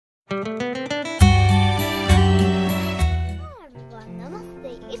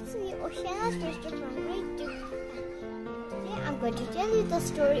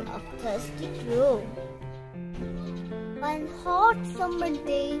story of Thirsty Crow. One hot summer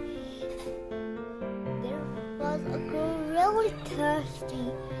day, there was a crow really thirsty.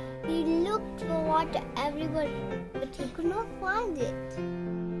 He looked for water everywhere, but he could not find it.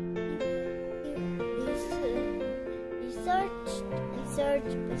 He searched and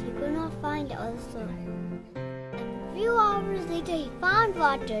searched, but he could not find it also. A few hours later, he found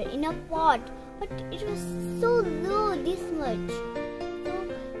water in a pot, but it was so low, this much. So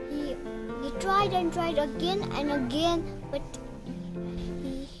he tried and tried again and again, but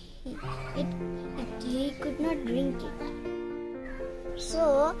he could not drink it.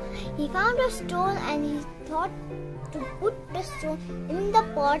 So he found a stone and he thought to put the stone in the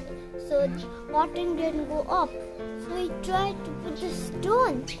pot so the water didn't go up. So he tried to put the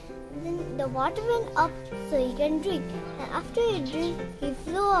stone. Then the water went up so he can drink. And after he drank, he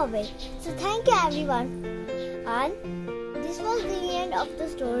flew away. So thank you everyone. And this was the end of the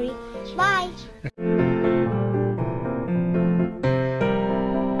story. Bye.